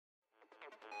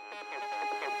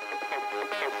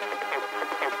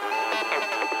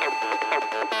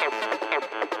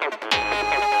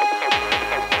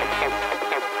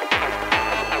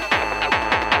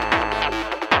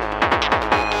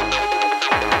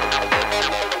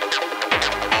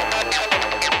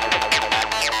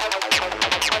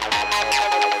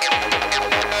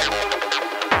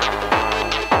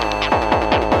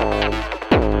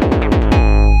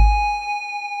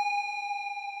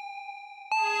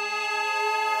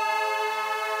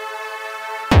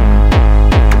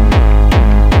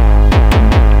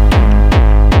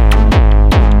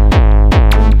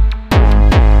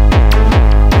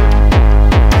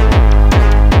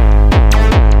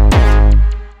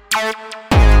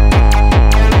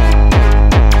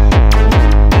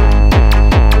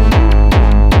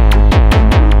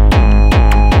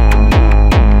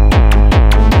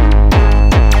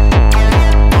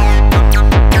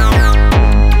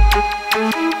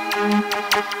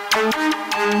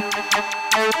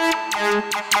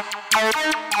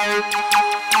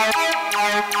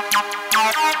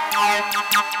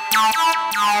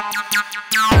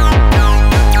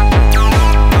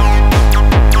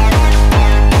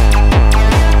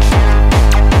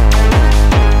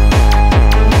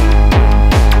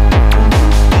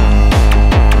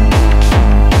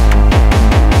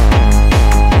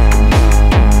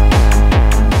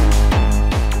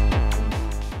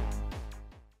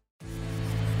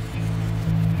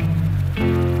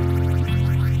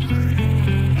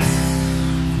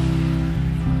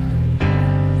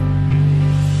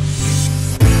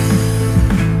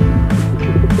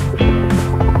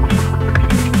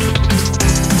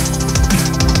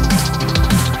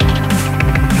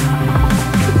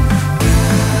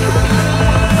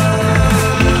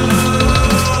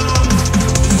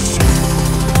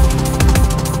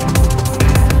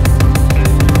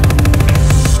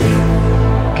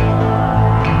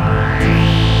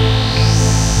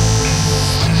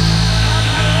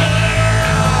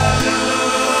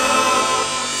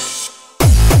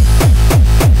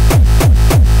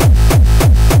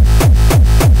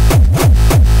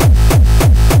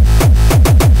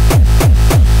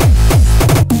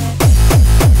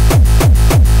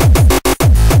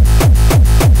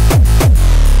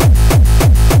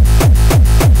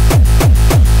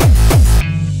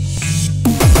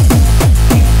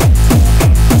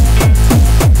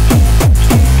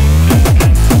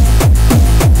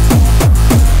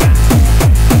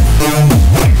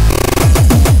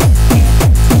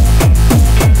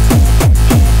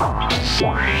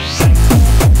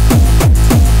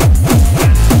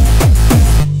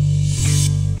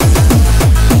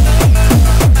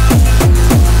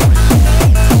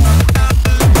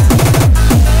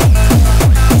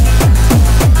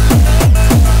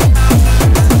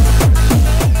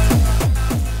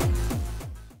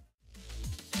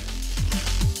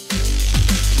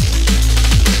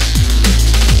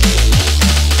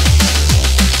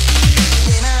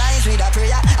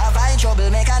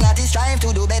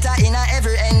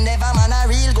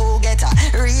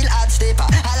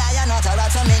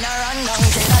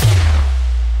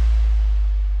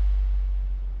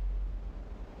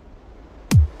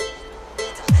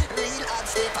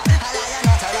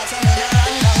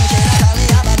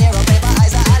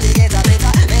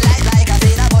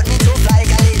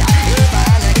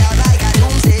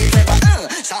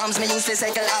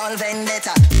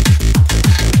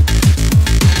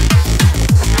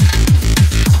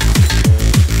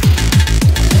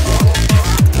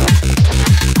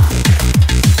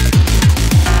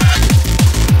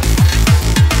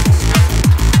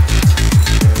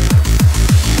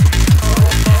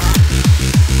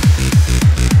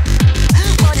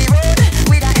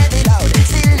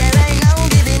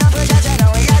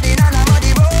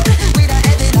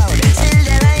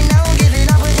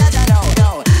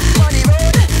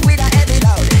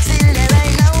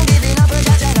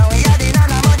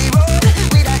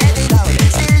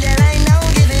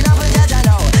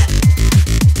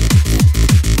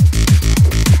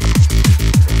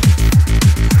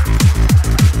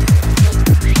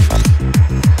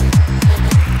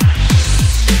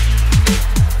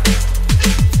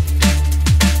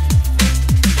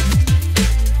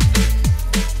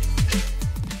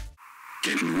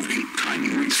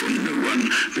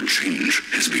The change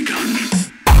has begun.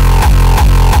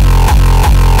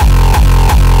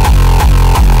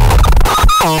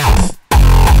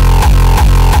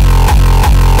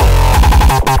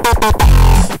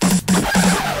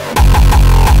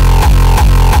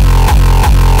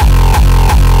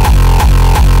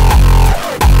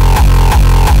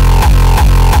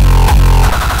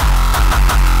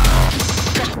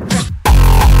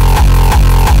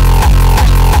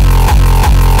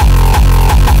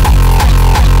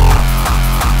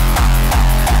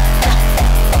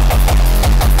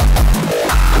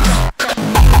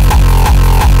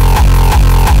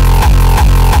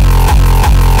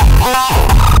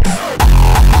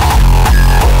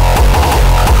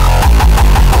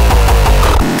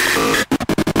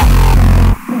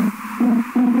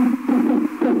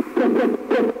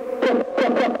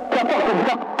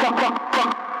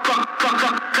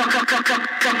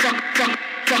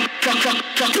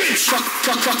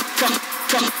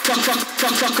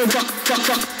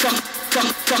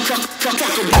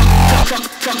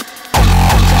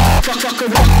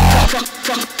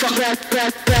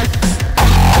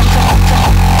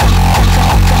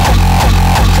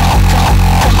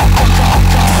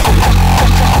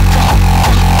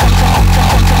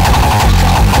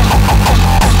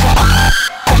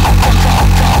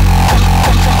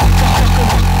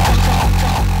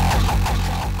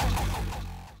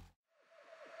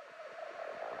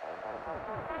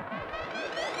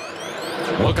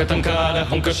 Wakatankare,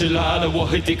 honkashilare,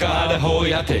 wahitikare,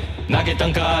 hoyate.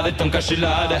 Nagetankare,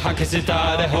 tonkashilare,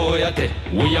 hakisitare, hoyate.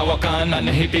 We are wakana,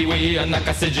 nehipi, we are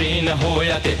nakasejina,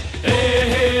 hoyate. Hey,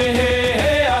 hey, hey,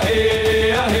 hey,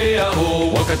 hey, hey,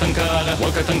 ho. Wakatankare,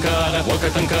 wakatankare,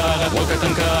 wakatankare,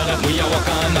 wakatankare. We are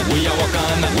wakana, we are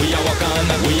wakana, we are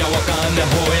wakana, we are wakana,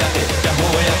 hoyate,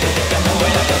 hoyate,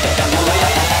 hoyate,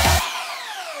 hoyate.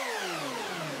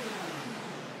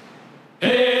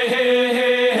 Hey, hey,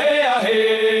 hey,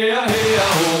 hey,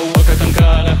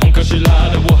 wakatankare,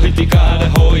 honkashilare, wahitikare,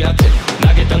 hoyate.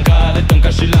 Nagetankare,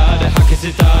 tonkashilare,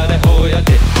 hakisitare,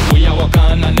 hoyate. We are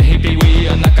wakana, nehipi, we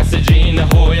are nakasejina,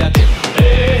 hoyate.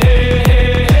 Hey, hey,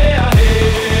 hey, hey,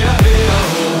 hey,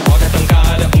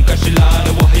 wakatankare,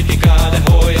 honkashilare, wahitikare,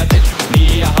 hoyate.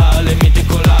 Nia hale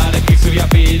mitikolare, kisuya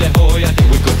pide, hoyate.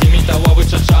 We kotimita wa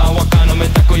wichacha, wakano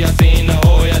metako yasina,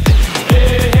 hoyate.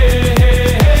 Hey, hey, hey,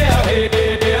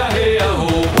 hey, hey,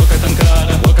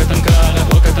 wakatankare, wakatankare,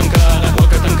 wakatankare,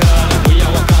 wakatankare. We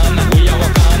are wakana, we are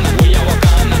wakana, we are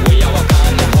wakana, we are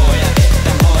wakana, hoyate,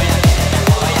 hoyate,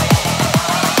 hoyate.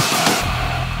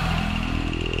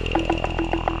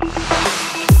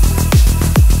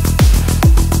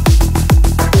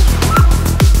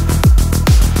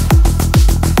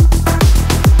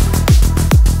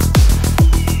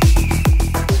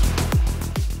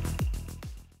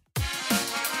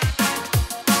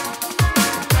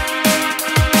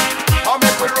 I'll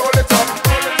make we roll it up.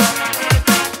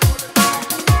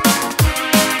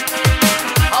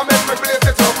 I'll make we blaze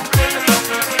it up.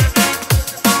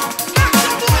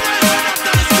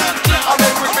 I'll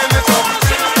make we build it up.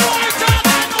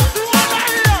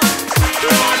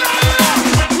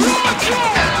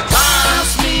 Pass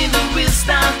me the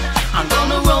wisdom, I'm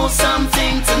gonna roll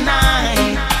something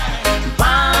tonight.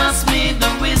 Pass me the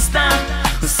wisdom,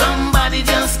 somebody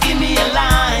just give me a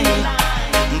line.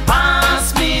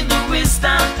 Pass me the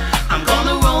wisdom, I'm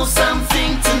gonna roll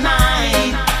something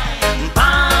tonight.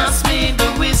 Pass me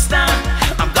the wisdom,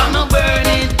 I'm gonna burn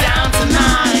it down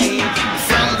tonight.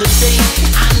 From the day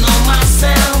I know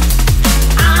myself,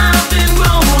 I've been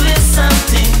rolling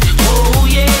something. Oh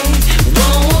yeah,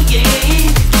 oh yeah.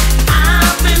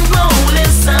 I've been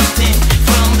rolling something.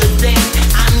 From the day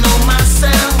I know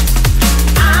myself,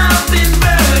 I've been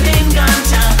burning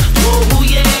ganja. Oh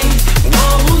yeah,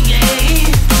 oh yeah,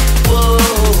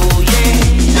 oh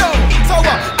yeah. Yo, so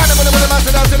what? I never know what I'm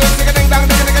saying. To them, ding dang,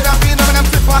 ding dang, feel them, and I'm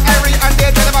super airy and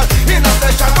they tell them in a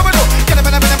session. What we do? Get them,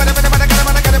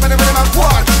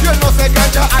 one. You know, say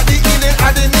ganja at the healing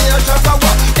at the nation. So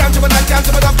what? Ganja with that,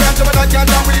 ganja with that, ganja with that,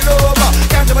 ganja we love.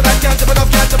 Ganja with that, ganja with that,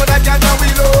 ganja with that, ganja we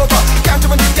love. Ganja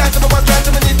with need, ganja with what, ganja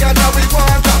we need, ganja we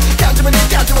want. Ganja with need,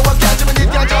 ganja with what, ganja we need,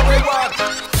 ganja we want.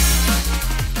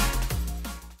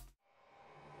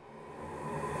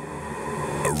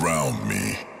 Around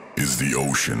me is the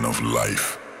ocean of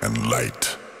life and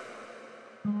light.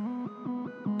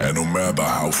 And no matter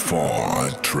how far I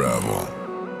travel,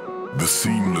 the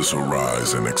seamless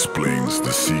horizon explains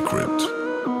the secret.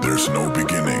 There's no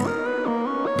beginning,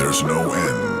 there's no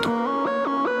end.